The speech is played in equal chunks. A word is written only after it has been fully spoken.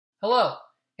Hello.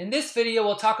 In this video,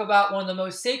 we'll talk about one of the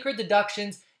most sacred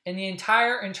deductions in the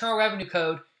entire Internal Revenue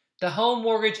Code, the Home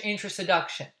Mortgage Interest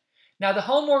Deduction. Now, the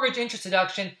Home Mortgage Interest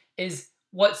Deduction is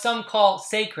what some call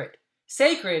sacred.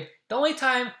 Sacred, the only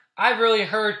time I've really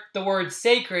heard the word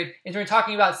sacred is when we're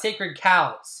talking about sacred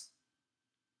cows.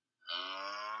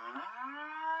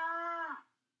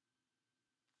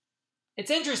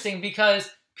 It's interesting because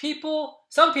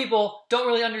some people don't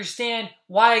really understand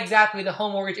why exactly the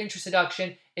home mortgage interest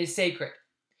deduction is sacred.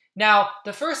 Now,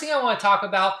 the first thing I want to talk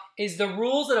about is the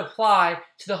rules that apply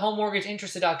to the home mortgage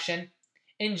interest deduction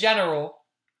in general.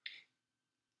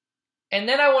 And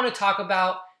then I want to talk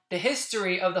about the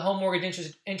history of the home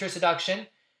mortgage interest deduction,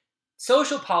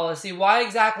 social policy, why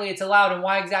exactly it's allowed and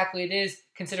why exactly it is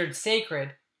considered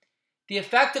sacred, the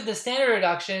effect of the standard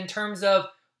deduction in terms of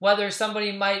whether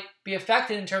somebody might be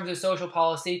affected in terms of social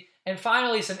policy, and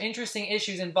finally some interesting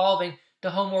issues involving the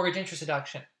home mortgage interest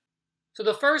deduction. So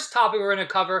the first topic we're going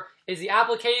to cover is the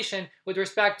application with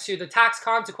respect to the tax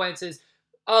consequences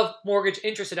of mortgage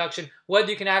interest deduction,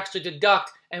 whether you can actually deduct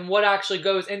and what actually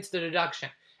goes into the deduction.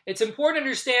 It's important to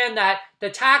understand that the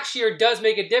tax year does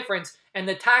make a difference, and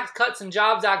the Tax Cuts and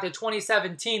Jobs Act of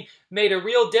 2017 made a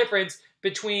real difference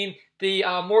between the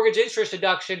mortgage interest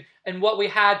deduction and what we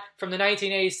had from the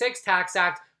 1986 Tax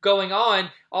Act going on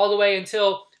all the way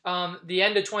until the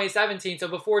end of 2017, so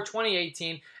before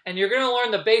 2018. And you're going to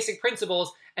learn the basic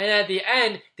principles. And at the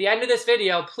end of this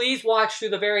video, please watch through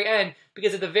the very end,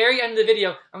 because at the very end of the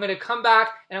video, I'm going to come back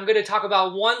and I'm going to talk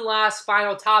about one last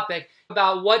final topic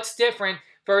about what's different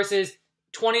versus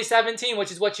 2017,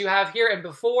 which is what you have here and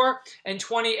before, and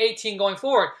 2018 going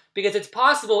forward. Because it's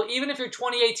possible, even if you're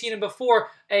 2018 and before,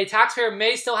 a taxpayer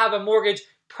may still have a mortgage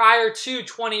prior to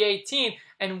 2018.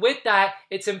 And with that,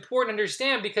 it's important to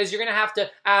understand, because you're going to have to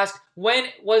ask, when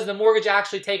was the mortgage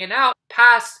actually taken out?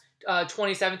 Past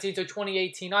 2017, so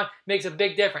 2018 on, makes a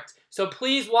big difference. So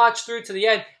please watch through to the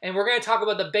end, and we're going to talk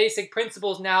about the basic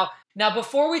principles now. Now,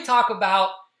 before we talk about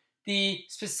the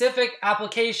specific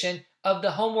application of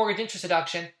the home mortgage interest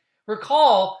deduction,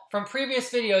 recall from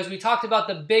previous videos we talked about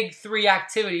the big three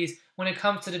activities when it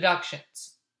comes to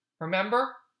deductions.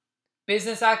 Remember?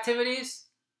 Business activities,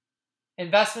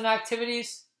 investment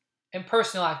activities, and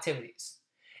personal activities.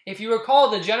 If you recall,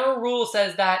 the general rule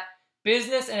says that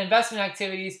business and investment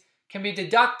activities can be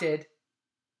deducted,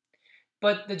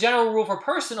 but the general rule for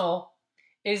personal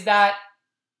is that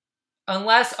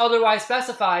unless otherwise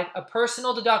specified, a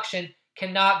personal deduction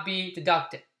cannot be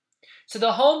deducted. So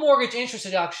the home mortgage interest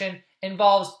deduction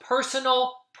involves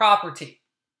personal property.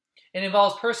 It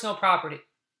involves personal property.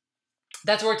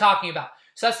 That's what we're talking about.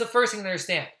 So that's the first thing to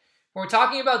understand. When we're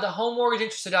talking about the home mortgage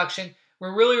interest deduction,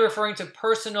 we're really referring to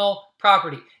personal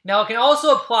property. Now, it can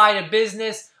also apply to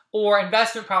business or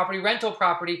investment property, rental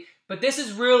property, but this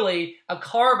is really a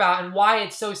carve-out and why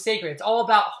it's so sacred. It's all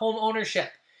about home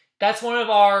ownership. That's one of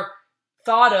our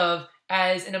thought of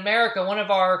as, in America, one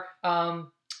of our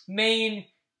main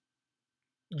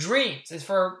dreams is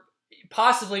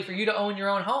possibly for you to own your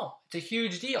own home. It's a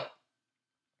huge deal.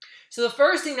 So the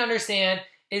first thing to understand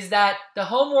is that the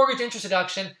home mortgage interest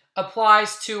deduction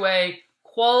applies to a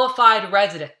qualified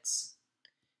residence.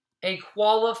 A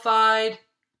qualified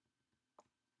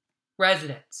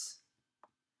residence.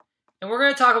 And we're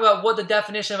going to talk about what the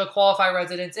definition of a qualified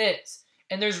residence is.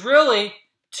 And there's really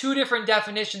two different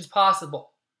definitions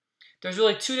possible. There's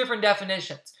really two different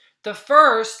definitions. The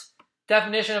first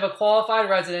definition of a qualified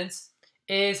residence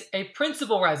is a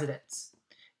principal residence.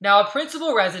 Now, a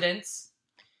principal residence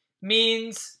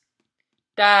means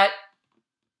that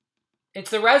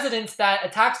it's the residence that a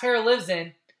taxpayer lives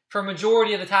in for a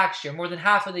majority of the tax year, more than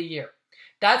half of the year.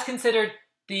 That's considered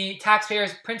the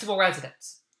taxpayer's principal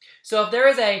residence. So if there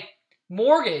is a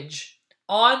mortgage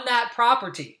on that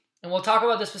property, and we'll talk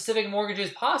about the specific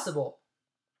mortgages possible,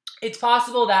 it's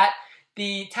possible that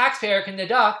the taxpayer can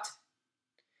deduct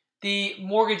the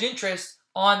mortgage interest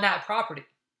on that property.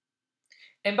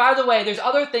 And by the way, there's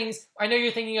other things. I know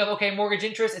you're thinking of, okay, mortgage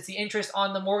interest, it's the interest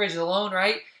on the mortgage alone,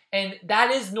 right? And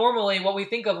that is normally what we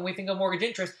think of when we think of mortgage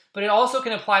interest, but it also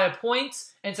can apply to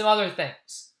points and some other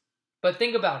things. But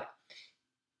think about it.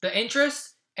 The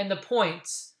interest and the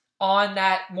points on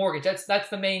that mortgage, that's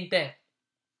the main thing.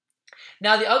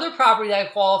 Now, the other property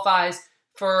that qualifies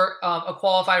for a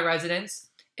qualified residence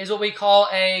is what we call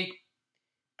a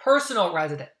personal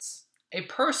residence. A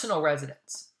personal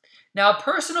residence. Now, a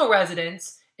personal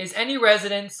residence is any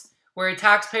residence where a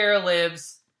taxpayer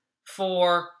lives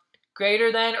for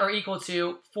greater than or equal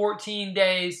to 14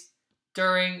 days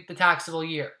during the taxable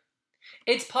year.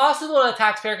 It's possible that a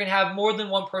taxpayer can have more than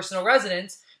one personal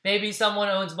residence. Maybe someone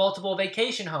owns multiple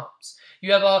vacation homes.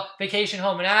 You have a vacation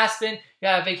home in Aspen, you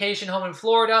got a vacation home in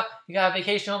Florida, you got a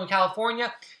vacation home in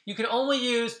California. You can only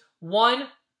use one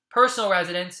personal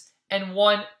residence and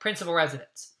one principal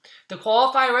residence. The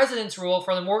qualified residence rule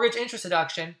for the mortgage interest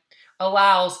deduction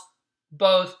allows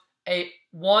both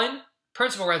one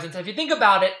principal residence. If you think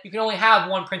about it, you can only have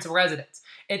one principal residence.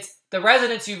 It's the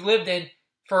residence you've lived in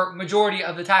for majority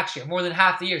of the tax year, more than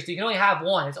half the year. So you can only have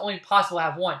one. It's only possible to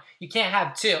have one. You can't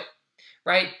have two,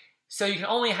 right? So you can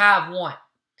only have one.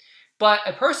 But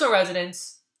a personal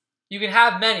residence, you can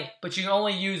have many, but you can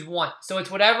only use one. So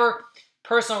it's whatever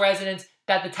personal residence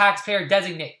that the taxpayer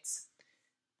designates.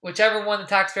 Whichever one the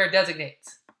taxpayer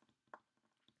designates.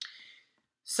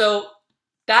 So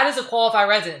that is a qualified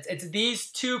residence. It's these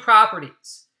two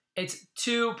properties. It's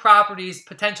two properties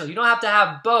potential. You don't have to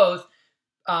have both.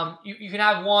 You can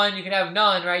have one, you can have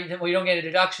none, right? Well, you don't get a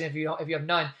deduction if you have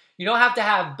none. You don't have to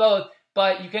have both,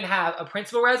 but you can have a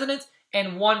principal residence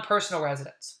and one personal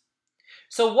residence.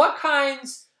 So what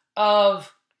kinds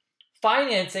of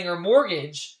financing or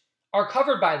mortgage are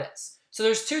covered by this? So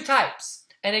there's two types.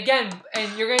 And again,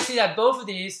 and you're going to see that both of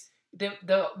these,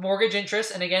 the mortgage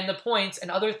interest and again the points and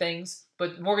other things,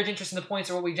 but mortgage interest and the points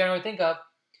are what we generally think of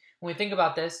when we think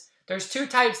about this. There's two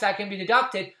types that can be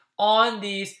deducted on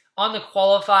the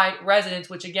qualified residence,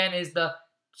 which again is the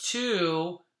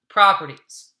two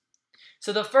properties.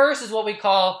 So the first is what we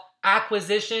call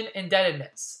acquisition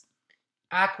indebtedness.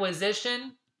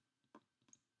 Acquisition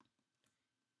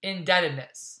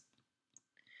indebtedness.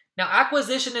 Now,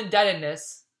 acquisition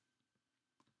indebtedness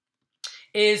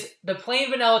is the plain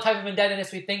vanilla type of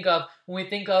indebtedness we think of when we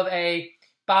think of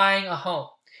buying a home.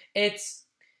 It's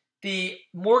the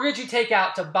mortgage you take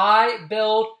out to buy,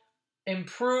 build,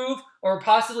 improve, or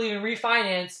possibly even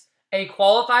refinance a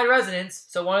qualified residence,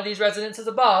 so one of these residences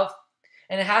above,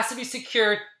 and it has to be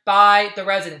secured by the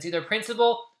residence, either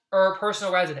principal or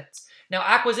personal residence. Now,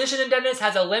 acquisition indebtedness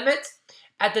has a limit.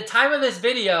 At the time of this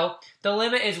video, the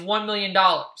limit is $1 million.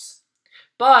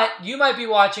 But you might be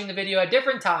watching the video at a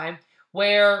different time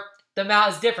where the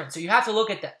amount is different, so you have to look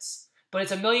at this. But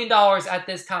it's $1 million at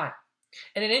this time.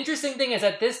 And an interesting thing is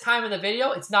at this time in the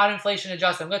video, it's not inflation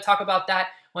adjusted. I'm going to talk about that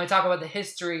when I talk about the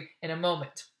history in a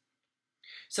moment.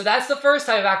 So that's the first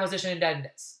type of acquisition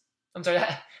indebtedness. I'm sorry,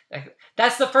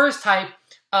 that's the first type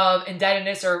of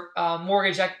indebtedness or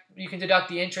mortgage. You can deduct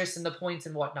the interest and the points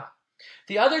and whatnot.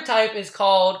 The other type is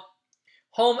called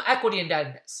home equity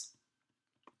indebtedness.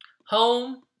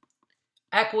 Home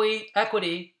equity,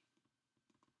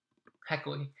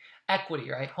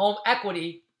 right? Home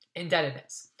equity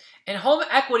indebtedness. And home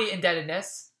equity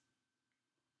indebtedness,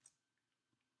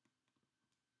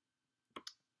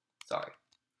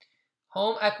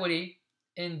 home equity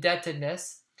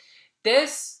indebtedness,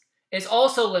 this is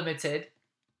also limited,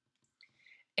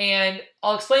 and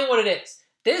I'll explain what it is.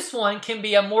 This one can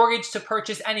be a mortgage to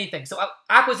purchase anything. So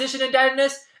acquisition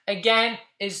indebtedness, again,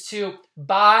 is to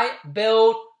buy,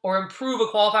 build, or improve a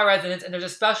qualified residence, and there's a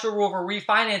special rule for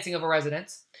refinancing of a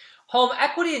residence. Home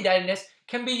equity indebtedness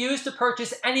can be used to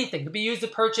purchase anything. It can be used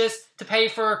to pay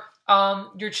for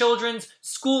your children's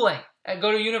schooling,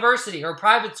 go to university or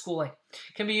private schooling.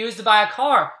 It can be used to buy a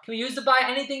car. It can be used to buy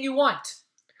anything you want.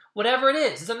 Whatever it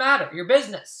is, doesn't matter, your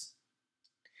business.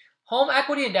 Home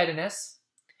equity indebtedness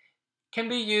can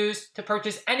be used to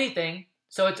purchase anything,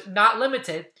 so it's not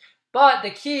limited, but the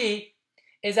key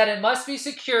is that it must be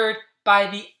secured by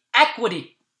the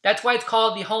equity. That's why it's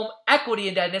called the home equity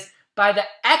indebtedness, by the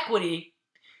equity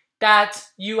that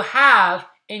you have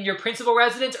in your principal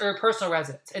residence or your personal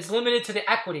residence. It's limited to the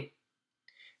equity.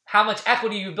 How much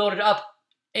equity you build it up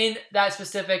in that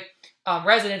specific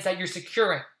residence that you're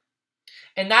securing.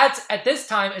 And that's, at this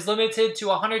time, is limited to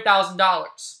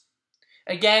 $100,000.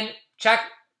 Again, check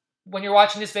when you're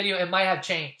watching this video, it might have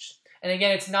changed. And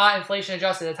again, it's not inflation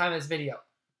adjusted at the time of this video.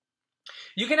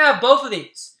 You can have both of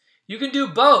these. You can do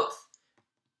both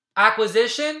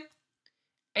acquisition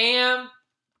and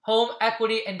home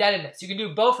equity indebtedness. You can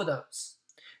do both of those.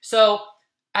 So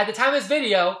at the time of this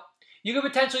video, you could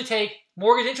potentially take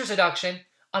mortgage interest deduction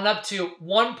on up to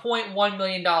 $1.1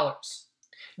 million.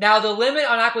 Now, the limit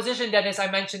on acquisition indebtedness I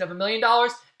mentioned of $1 million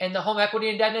and the home equity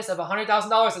indebtedness of $100,000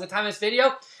 at the time of this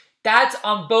video, that's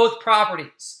on both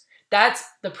properties. That's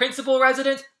the principal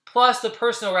residence plus the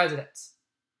personal residence.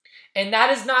 And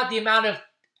that is not the amount of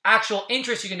actual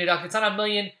interest you can deduct. It's not $1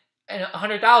 million and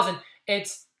 $100,000.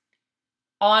 It's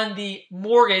on the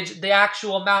mortgage, the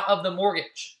actual amount of the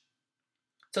mortgage.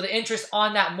 So the interest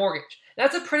on that mortgage.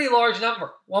 That's a pretty large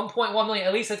number, 1.1 million,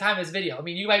 at least at the time of this video. I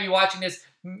mean, you might be watching this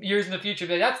years in the future,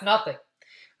 but that's nothing.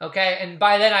 Okay, and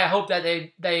by then I hope that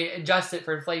they adjust it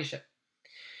for inflation.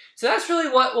 So that's really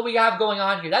what we have going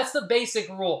on here. That's the basic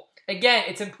rule. Again,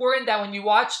 it's important that when you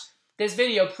watch this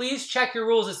video, please check your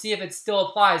rules to see if it still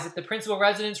applies. If the principal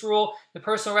residence rule, the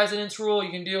personal residence rule,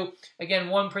 you can do, again,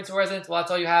 one principal residence, well,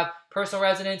 that's all you have. Personal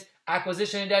residence,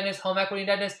 acquisition indebtedness, home equity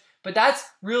indebtedness. But that's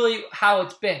really how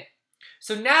it's been.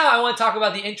 So now I want to talk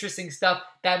about the interesting stuff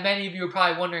that many of you are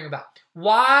probably wondering about.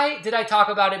 Why did I talk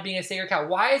about it being a sacred cow?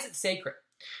 Why is it sacred?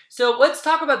 So let's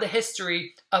talk about the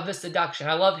history of this deduction.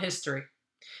 I love history.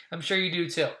 I'm sure you do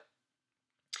too.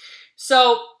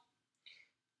 So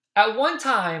at one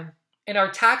time in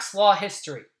our tax law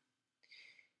history,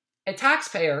 a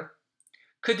taxpayer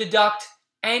could deduct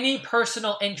any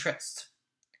personal interest,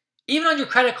 even on your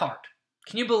credit card.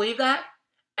 Can you believe that?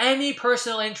 Any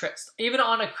personal interest, even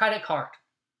on a credit card.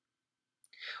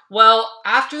 Well,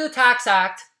 after the Tax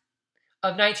Act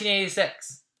of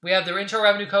 1986, we have the Internal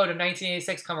Revenue Code of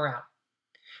 1986 come around.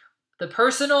 The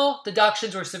personal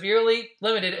deductions were severely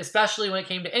limited, especially when it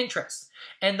came to interest.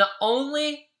 And the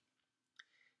only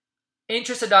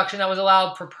interest deduction that was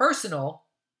allowed for personal,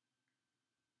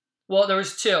 well, there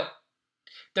was two.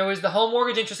 There was the home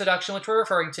mortgage interest deduction, which we're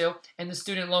referring to, and the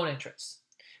student loan interest.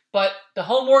 But the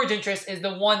home mortgage interest is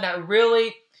the one that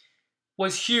really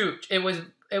was huge. It was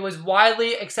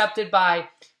widely accepted by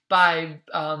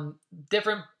the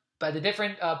different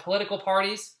political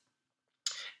parties.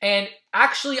 And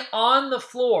actually on the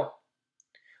floor,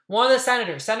 one of the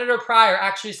senators, Senator Pryor,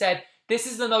 actually said, this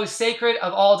is the most sacred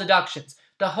of all deductions.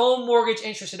 The home mortgage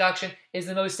interest deduction is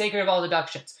the most sacred of all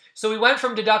deductions. So we went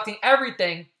from deducting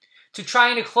everything to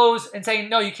trying to close and saying,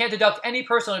 no, you can't deduct any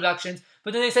personal deductions.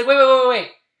 But then they said, wait.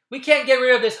 We can't get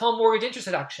rid of this home mortgage interest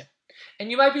deduction. And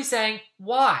you might be saying,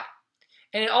 why?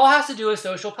 And it all has to do with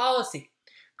social policy.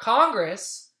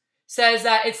 Congress says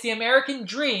that it's the American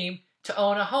dream to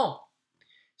own a home.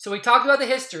 So we talked about the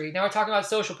history. Now we're talking about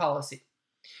social policy.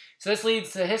 So this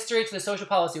leads to the history, to the social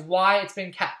policy, why it's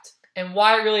been kept, and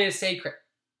why it really is sacred.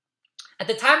 At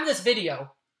the time of this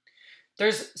video,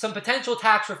 there's some potential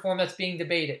tax reform that's being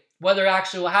debated. Whether it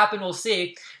actually will happen, we'll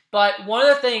see. But one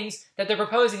of the things that they're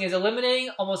proposing is eliminating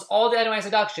almost all the itemized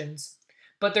deductions,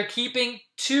 but they're keeping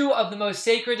two of the most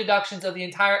sacred deductions of the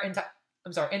entire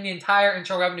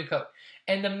Internal Revenue Code.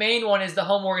 And the main one is the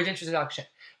home mortgage interest deduction.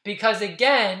 Because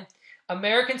again,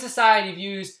 American society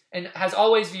views and has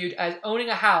always viewed as owning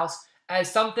a house as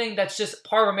something that's just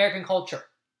part of American culture.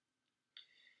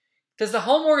 Does the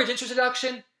home mortgage interest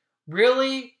deduction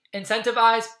really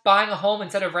incentivize buying a home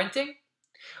instead of renting?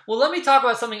 Well, let me talk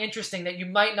about something interesting that you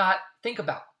might not think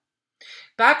about.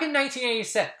 Back in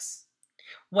 1986,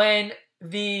 when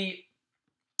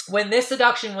this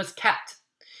deduction was kept,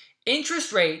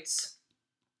 interest rates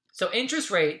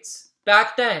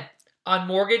back then on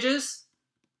mortgages,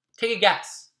 take a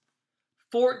guess,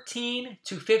 14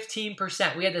 to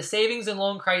 15%. We had the savings and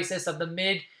loan crisis of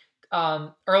the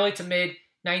early to mid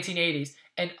 1980s,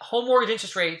 and home mortgage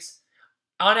interest rates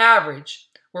on average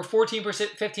were 14 to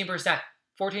 15%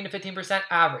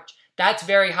 average. That's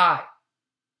very high.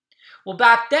 Well,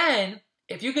 back then,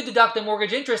 if you could deduct the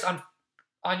mortgage interest on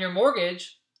your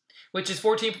mortgage, which is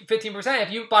 14, 15%,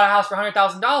 if you bought a house for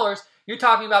 $100,000, you're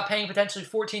talking about paying potentially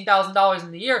 $14,000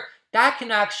 in the year. That can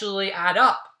actually add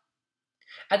up.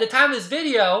 At the time of this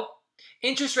video,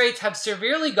 interest rates have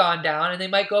severely gone down, and they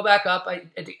might go back up.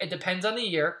 It depends on the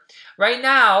year. Right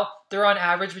now, they're on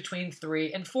average between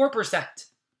 3 and 4%.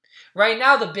 Right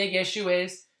now, the big issue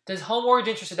is, does home mortgage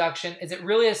interest deduction, is it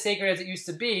really as sacred as it used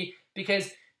to be?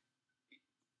 Because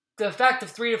the effect of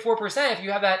 3 to 4%, if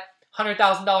you have that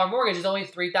 $100,000 mortgage, is only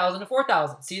 $3,000 to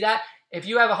 $4,000. See that? If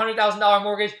you have a $100,000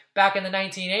 mortgage back in the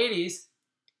 1980s,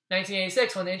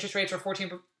 1986, when the interest rates were 14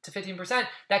 to 15%,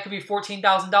 that could be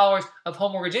 $14,000 of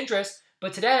home mortgage interest.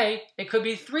 But today, it could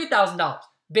be $3,000.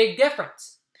 Big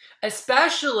difference.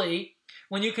 Especially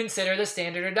when you consider the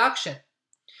standard deduction.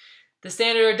 The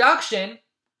standard deduction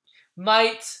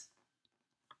might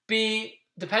be,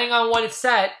 depending on what it's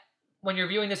set when you're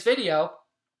viewing this video,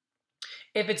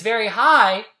 if it's very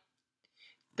high,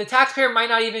 the taxpayer might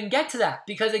not even get to that,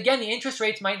 because again, the interest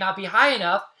rates might not be high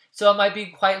enough, so it might be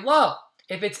quite low.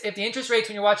 If the interest rates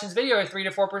when you're watching this video are 3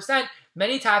 to 4%,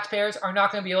 many taxpayers are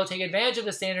not going to be able to take advantage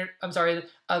of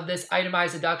of this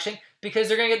itemized deduction, because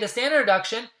they're going to get the standard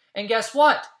deduction, and guess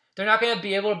what? They're not going to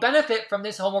be able to benefit from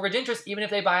this home mortgage interest even if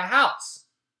they buy a house.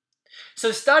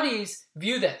 So studies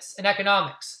view this in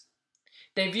economics.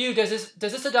 They view, does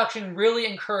this deduction really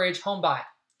encourage home buying?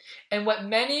 And what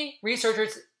many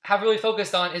researchers have really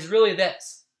focused on is really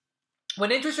this.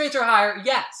 When interest rates are higher,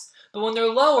 yes, but when they're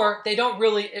lower, they don't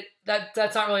really,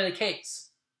 that's not really the case.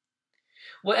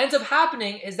 What ends up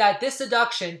happening is that this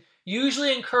deduction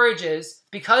usually encourages,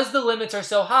 because the limits are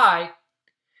so high,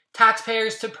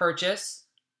 taxpayers to purchase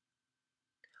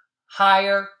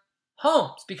higher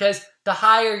homes, because the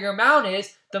higher your amount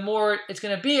is, the more it's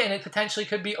going to be, and it potentially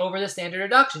could be over the standard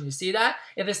deduction. You see that?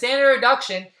 If the standard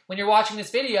deduction, when you're watching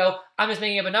this video, I'm just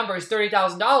making up a number, is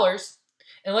 $30,000,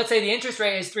 and let's say the interest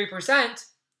rate is 3%,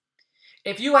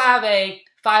 if you have a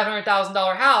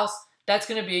 $500,000 house, that's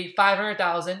going to be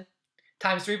 $500,000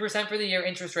 times 3% for the year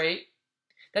interest rate.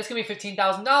 That's going to be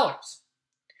 $15,000.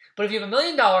 But if you have a $1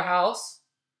 million house,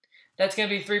 that's going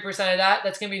to be 3% of that.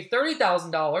 That's going to be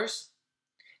 $30,000.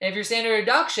 And if your standard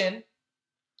deduction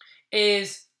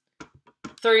is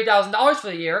 $30,000 for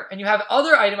the year, and you have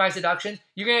other itemized deductions,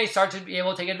 you're going to start to be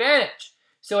able to take advantage.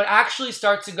 So it actually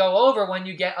starts to go over when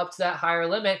you get up to that higher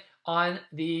limit on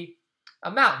the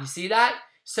amount. You see that?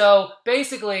 So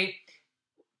basically,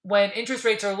 when interest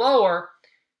rates are lower,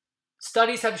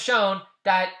 studies have shown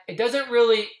that it doesn't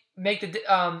really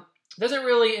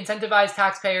incentivize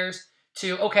taxpayers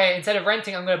to, okay, instead of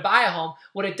renting, I'm going to buy a home.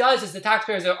 What it does is the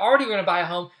taxpayers that are already going to buy a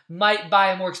home might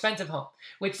buy a more expensive home,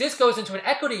 which this goes into an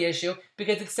equity issue,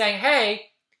 because it's saying, hey,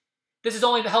 this is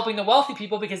only helping the wealthy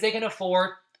people because they can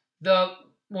afford the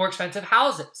more expensive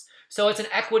houses. So it's an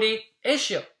equity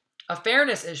issue, a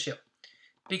fairness issue,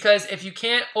 because if you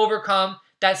can't overcome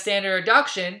that standard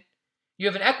deduction, you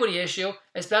have an equity issue,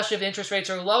 especially if the interest rates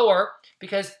are lower,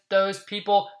 because those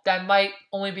people that might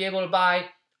only be able to buy,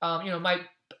 might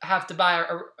have to buy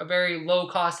a very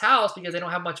low-cost house because they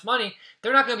don't have much money,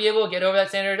 they're not going to be able to get over that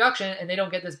standard deduction, and they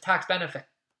don't get this tax benefit.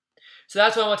 So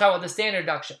that's what I want to talk about, the standard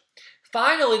deduction.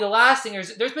 Finally, the last thing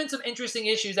is there's been some interesting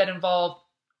issues that involve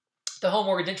the home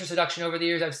mortgage interest deduction over the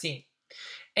years I've seen.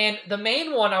 And the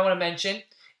main one I want to mention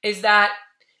is that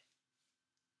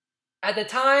at the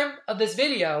time of this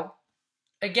video,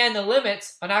 again, the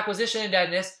limits on acquisition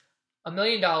indebtedness, $1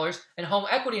 million, and home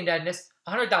equity indebtedness,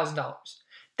 $100,000.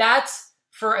 That's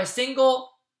for a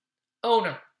single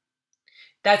owner.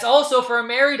 That's also for a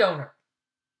married owner.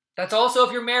 That's also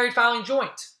if you're married filing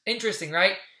joint. Interesting,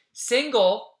 right?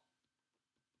 Single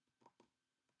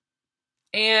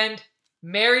and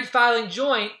married filing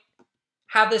joint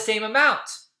have the same amount.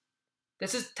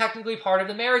 This is technically part of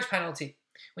the marriage penalty.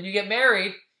 When you get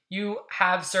married, you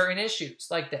have certain issues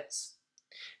like this.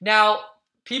 Now,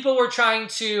 people were trying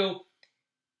to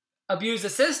abuse the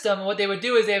system. What they would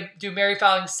do is they would do married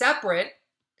filing separate,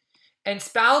 and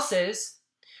spouses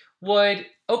would,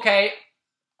 okay,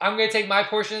 I'm going to take my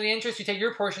portion of the interest, you take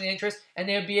your portion of the interest, and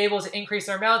they would be able to increase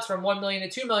their amounts from $1 million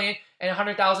to $2 million and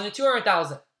 $100,000 to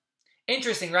 $200,000.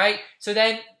 Interesting, right? So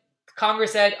then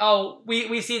Congress said, oh,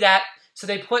 we see that. So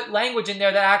they put language in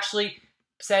there that actually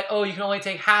said, oh, you can only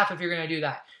take half if you're going to do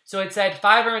that. So it said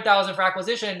 $500,000 for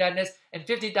acquisition indebtedness and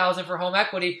 $50,000 for home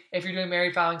equity if you're doing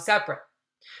married filing separate.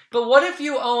 But what if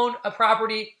you own a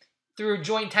property through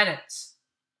joint tenants?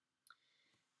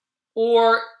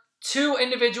 Or two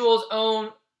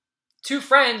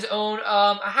friends own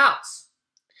a house,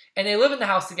 and they live in the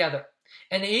house together,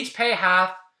 and they each pay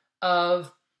half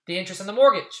of the interest on the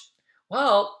mortgage.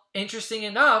 Well, interesting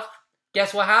enough,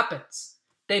 guess what happens?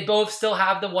 They both still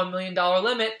have the $1 million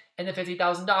limit and the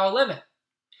 $50,000 limit.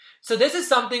 So this is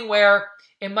something where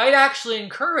it might actually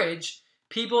encourage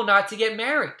people not to get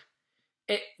married.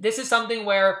 This is something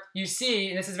where you see,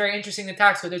 and this is very interesting in the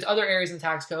tax code, there's other areas in the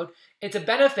tax code, it's a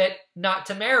benefit not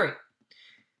to marry.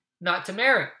 Not to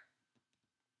marry.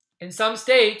 In some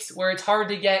states where it's hard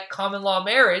to get common law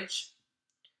marriage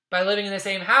by living in the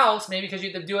same house, maybe because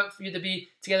you have to be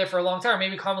together for a long time,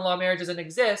 maybe common law marriage doesn't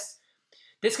exist,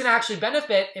 this can actually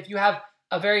benefit if you have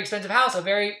a very expensive house, if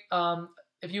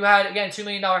you had, again, a $2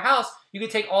 million house, you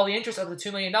could take all the interest of the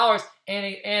 $2 million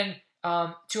and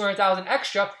 $200,000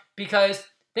 extra, because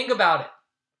think about it.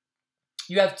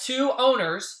 You have two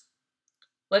owners.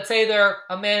 Let's say they're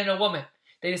a man and a woman.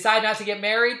 They decide not to get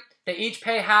married. They each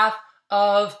pay half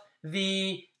of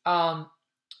the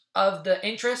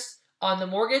interest on the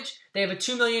mortgage. They have a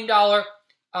 $2 million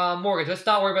mortgage. Let's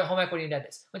not worry about home equity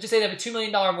indebtedness. Let's just say they have a $2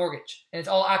 million mortgage, and it's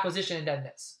all acquisition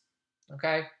indebtedness.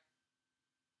 Okay?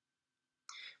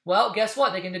 Well, guess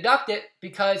what? They can deduct it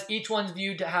because each one's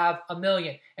viewed to have $1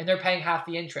 million, and they're paying half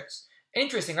the interest.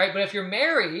 Interesting, right? But if you're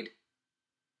married,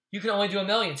 you can only do $1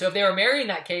 million. So if they were married in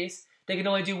that case, they can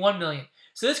only do $1 million.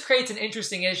 So this creates an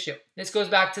interesting issue. This goes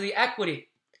back to the equity,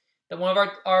 that one of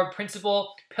our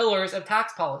principal pillars of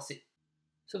tax policy.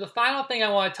 So the final thing I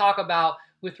want to talk about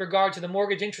with regard to the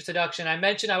mortgage interest deduction, I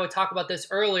mentioned I would talk about this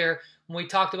earlier when we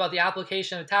talked about the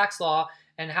application of tax law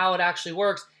and how it actually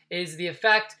works, is the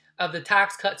effect of the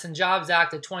Tax Cuts and Jobs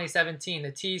Act of 2017,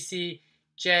 the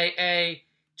TCJA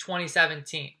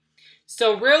 2017.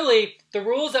 So really, the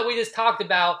rules that we just talked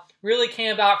about really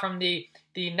came about from the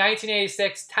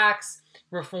 1986 Tax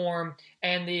reform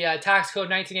and the tax code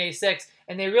 1986,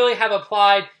 and they really have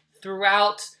applied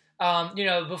throughout.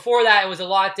 Before that it was a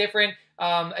lot different.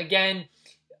 Again,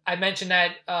 I mentioned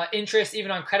that interest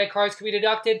even on credit cards could be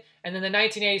deducted, and then the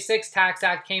 1986 Tax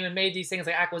Act came and made these things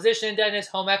like acquisition indebtedness,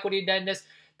 home equity indebtedness.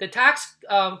 The Tax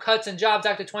Cuts and Jobs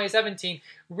Act of 2017,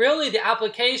 really the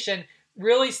application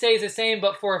really stays the same,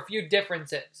 but for a few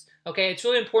differences. Okay, it's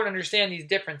really important to understand these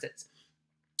differences.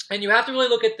 And you have to really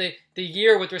look at the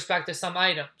year with respect to some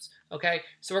items. Okay,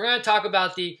 so we're going to talk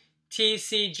about the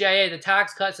TCJA, the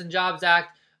Tax Cuts and Jobs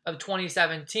Act of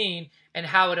 2017, and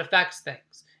how it affects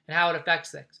things.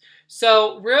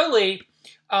 So really,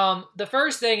 the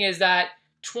first thing is that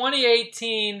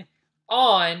 2018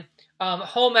 on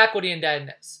home equity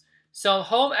indebtedness. So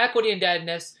home equity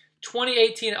indebtedness,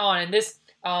 2018 on, and this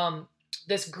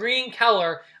green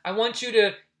color, I want you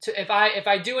to if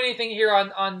I do anything here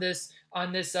on this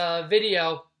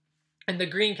video in the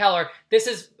green color, this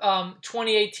is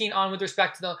 2018 on with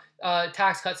respect to the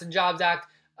Tax Cuts and Jobs Act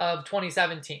of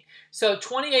 2017. So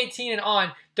 2018 and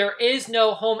on, there is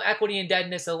no home equity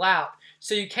indebtedness allowed.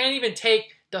 So you can't even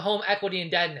take the home equity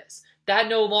indebtedness. That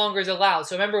no longer is allowed.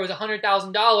 So remember, it was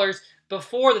 $100,000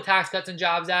 before the Tax Cuts and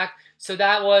Jobs Act. So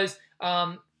that was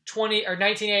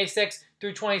 1986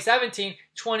 through 2017,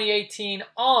 2018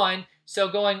 on. So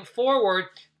going forward,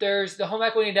 there's the home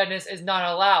equity indebtedness is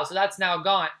not allowed. So that's now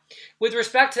gone. With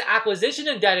respect to acquisition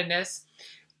indebtedness,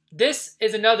 this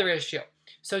is another issue.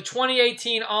 So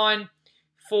 2018 on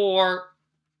for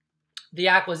the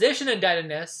acquisition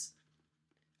indebtedness,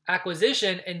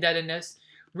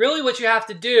 really what you have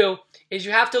to do is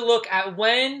you have to look at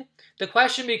when the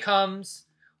question becomes,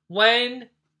 when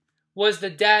was the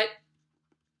debt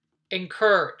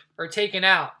incurred or taken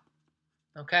out?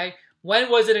 Okay?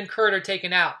 When was it incurred or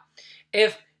taken out?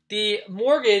 If the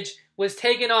mortgage was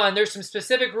taken on, there's some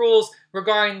specific rules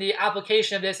regarding the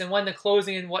application of this and when the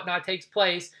closing and whatnot takes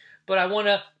place. But I want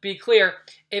to be clear,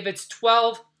 if it's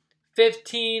 12,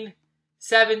 15,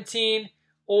 17,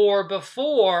 or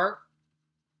before,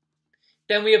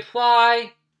 then we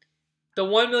apply the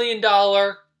 $1 million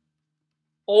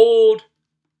old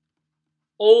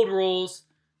rules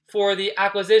for the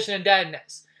acquisition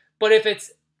indebtedness. But if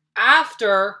it's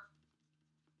after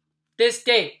this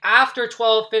date, after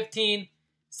 12, 15,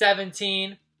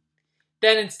 17,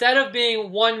 then instead of being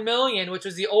 $1 million, which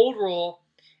was the old rule,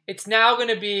 it's now going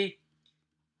to be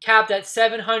capped at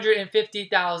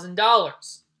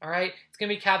 $750,000. All right, it's going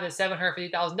to be capped at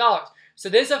 $750,000. So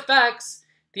this affects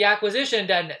the acquisition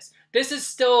indebtedness. This is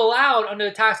still allowed under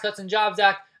the Tax Cuts and Jobs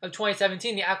Act of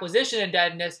 2017, the acquisition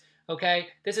indebtedness. Okay,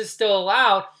 this is still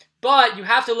allowed, but you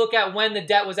have to look at when the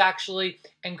debt was actually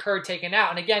incurred, taken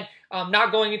out. And again,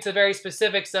 not going into the very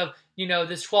specifics of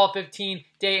this 12-15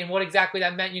 date and what exactly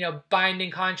that meant, binding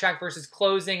contract versus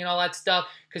closing and all that stuff,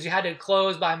 because you had to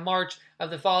close by March of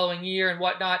the following year and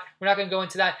whatnot. We're not going to go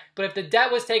into that. But if the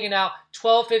debt was taken out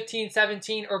 12, 15,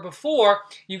 17, or before,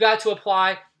 you got to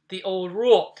apply the old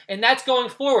rule. And that's going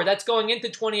forward. That's going into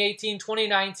 2018,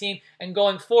 2019, and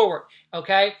going forward.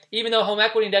 Okay? Even though home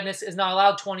equity indebtedness is not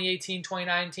allowed 2018,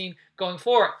 2019, going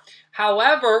forward.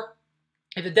 However,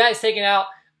 if the debt is taken out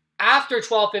after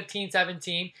 12, 15,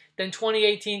 17, then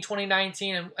 2018,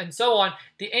 2019, and so on,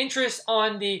 the interest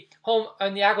on the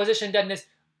acquisition indebtedness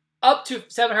up to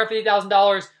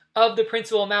 $750,000 of the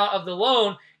principal amount of the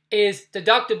loan is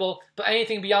deductible, but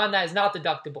anything beyond that is not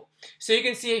deductible. So you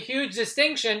can see a huge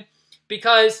distinction,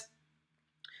 because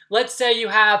let's say you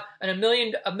have a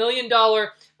 $1 million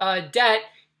debt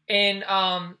in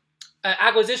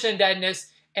acquisition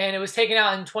indebtedness, and it was taken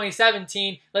out in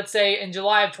 2017. Let's say in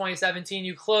July of 2017,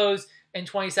 you close in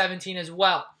 2017 as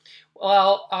well.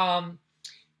 Well,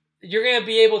 you're going to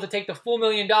be able to take the full $1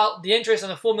 million, the interest on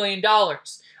the full $1 million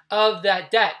of that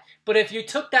debt. But if you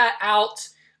took that out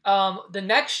the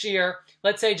next year,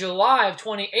 let's say July of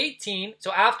 2018,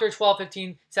 so after 12,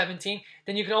 15, 17,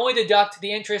 then you can only deduct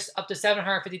the interest up to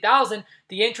 $750,000.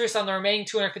 The interest on the remaining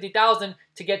 $250,000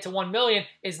 to get to $1 million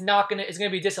is going to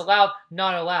be disallowed,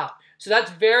 not allowed. So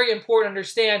that's very important to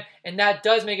understand, and that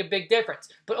does make a big difference.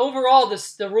 But overall,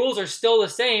 the rules are still the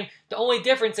same. The only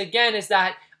difference, again, is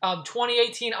that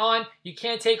 2018 on, you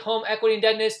can't take home equity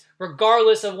indebtedness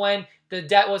regardless of when the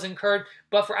debt was incurred.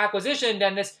 But for acquisition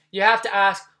indebtedness, you have to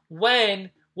ask,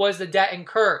 when was the debt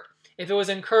incurred? If it was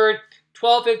incurred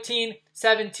 12, 15,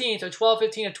 17, so 12,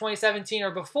 15 of 2017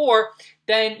 or before,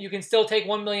 then you can still take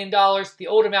 $1 million, the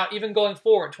old amount, even going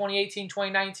forward, 2018,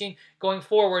 2019, going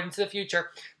forward into the future.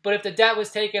 But if the debt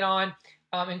was taken on,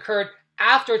 incurred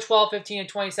after 12, 15, and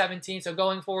 2017, so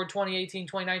going forward, 2018,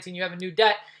 2019, you have a new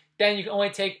debt, then you can only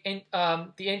take the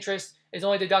interest is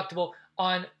only deductible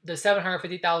on the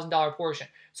 $750,000 portion.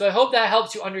 So I hope that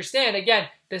helps you understand. Again,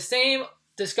 the same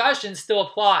discussion still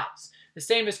applies. The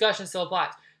same discussion still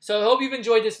applies. So I hope you've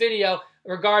enjoyed this video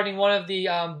regarding one of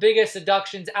the biggest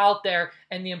deductions out there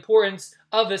and the importance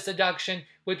of this deduction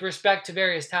with respect to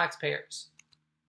various taxpayers.